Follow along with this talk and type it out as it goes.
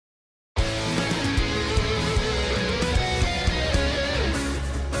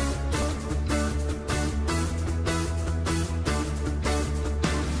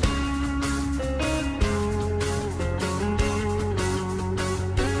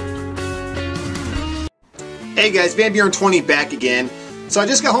Hey guys, VanBuren20 back again. So I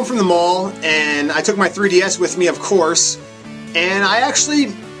just got home from the mall and I took my 3DS with me, of course, and I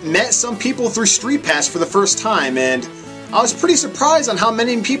actually met some people through streetpass for the first time, and I was pretty surprised on how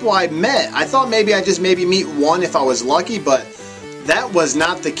many people I met. I thought maybe I'd just meet one if I was lucky, but that was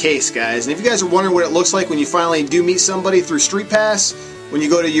not the case, guys. And if you guys are wondering what it looks like when you finally do meet somebody through streetpass, when you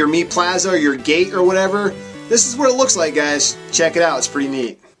go to your meet plaza or your gate or whatever, this is what it looks like, guys. Check it out, it's pretty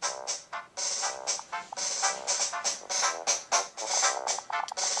neat.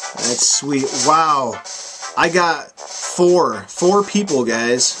 That's sweet. Wow. I got four people,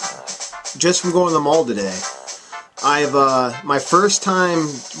 guys, just from going to the mall today. I've my first time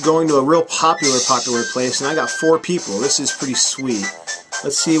going to a real popular place, and I got 4 people. This is pretty sweet.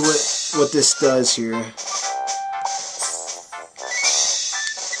 Let's see what this does here.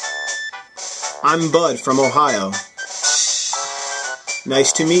 I'm Bud from Ohio.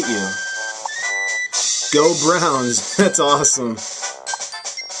 Nice to meet you. Go Browns. That's awesome.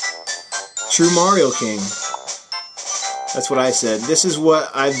 True Mario King. That's what I said. This is what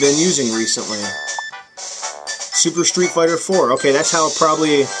I've been using recently. Super Street Fighter 4. Okay, that's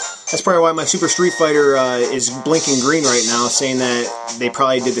probably why my Super Street Fighter is blinking green right now, saying that they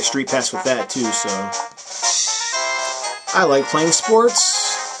probably did the Street Pass with that too. So I like playing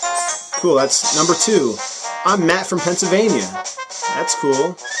sports. Cool. That's number 2. I'm Matt from Pennsylvania. That's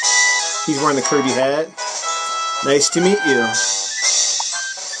cool. He's wearing the Kirby hat. Nice to meet you.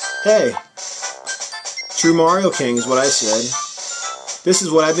 Hey. True Mario King is what I said. This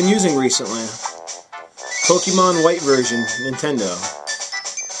is what I've been using recently. Pokemon White version, Nintendo.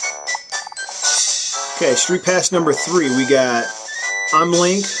 Okay, Street Pass number 3, we got I'm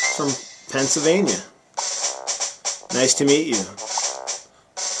Link from Pennsylvania. Nice to meet you.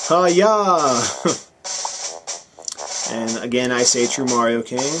 Ha-ya! And again, I say True Mario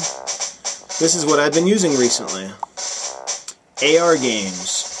King. This is what I've been using recently. AR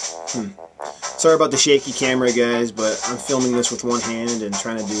games. Sorry about the shaky camera, guys, but I'm filming this with one hand and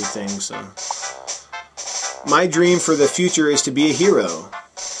trying to do things, so. My dream for the future is to be a hero.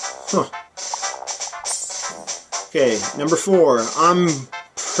 Huh. Okay, number 4. I'm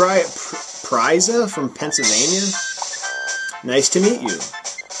Priza from Pennsylvania. Nice to meet you.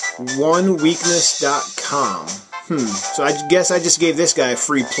 OneWeakness.com. So I guess I just gave this guy a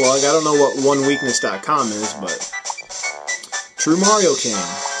free plug. I don't know what OneWeakness.com is, but True Mario King.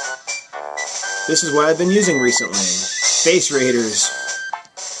 This is what I've been using recently. Face Raiders.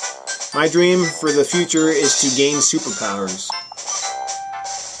 My dream for the future is to gain superpowers.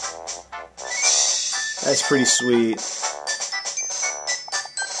 That's pretty sweet.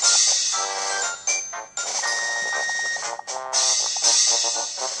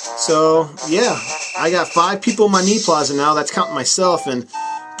 So, yeah, I got 5 people in my knee plaza now. That's counting myself, and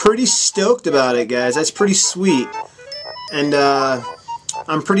pretty stoked about it, guys. That's pretty sweet. And,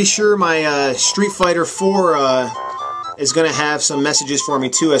 I'm pretty sure my Street Fighter 4 is going to have some messages for me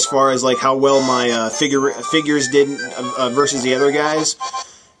too, as far as like how well my figures did versus the other guys.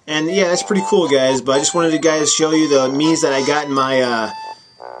 And yeah, that's pretty cool, guys. But I just wanted to show you the Miis that I got in my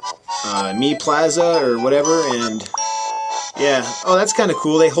Mii Plaza or whatever. And yeah, oh, that's kind of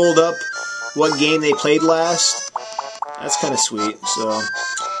cool. They hold up what game they played last. That's kind of sweet. So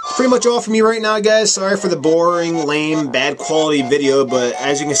pretty much all for me right now, guys. Sorry for the boring, lame, bad quality video, but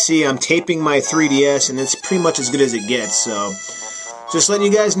as you can see, I'm taping my 3DS, and it's pretty much as good as it gets. So just letting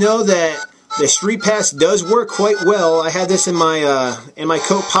you guys know that the Street Pass does work quite well. I had this in my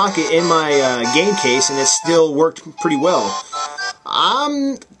coat pocket in my game case, and it still worked pretty well.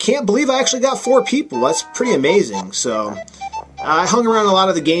 Can't believe I actually got 4 people. That's pretty amazing. So I hung around a lot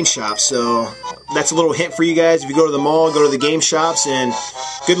of the game shops, so that's a little hint for you guys. If you go to the mall, go to the game shops, and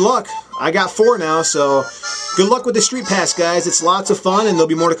good luck. I got 4 now, so good luck with the Street Pass, guys. It's lots of fun, and there'll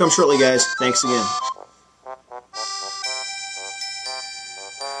be more to come shortly, guys. Thanks again.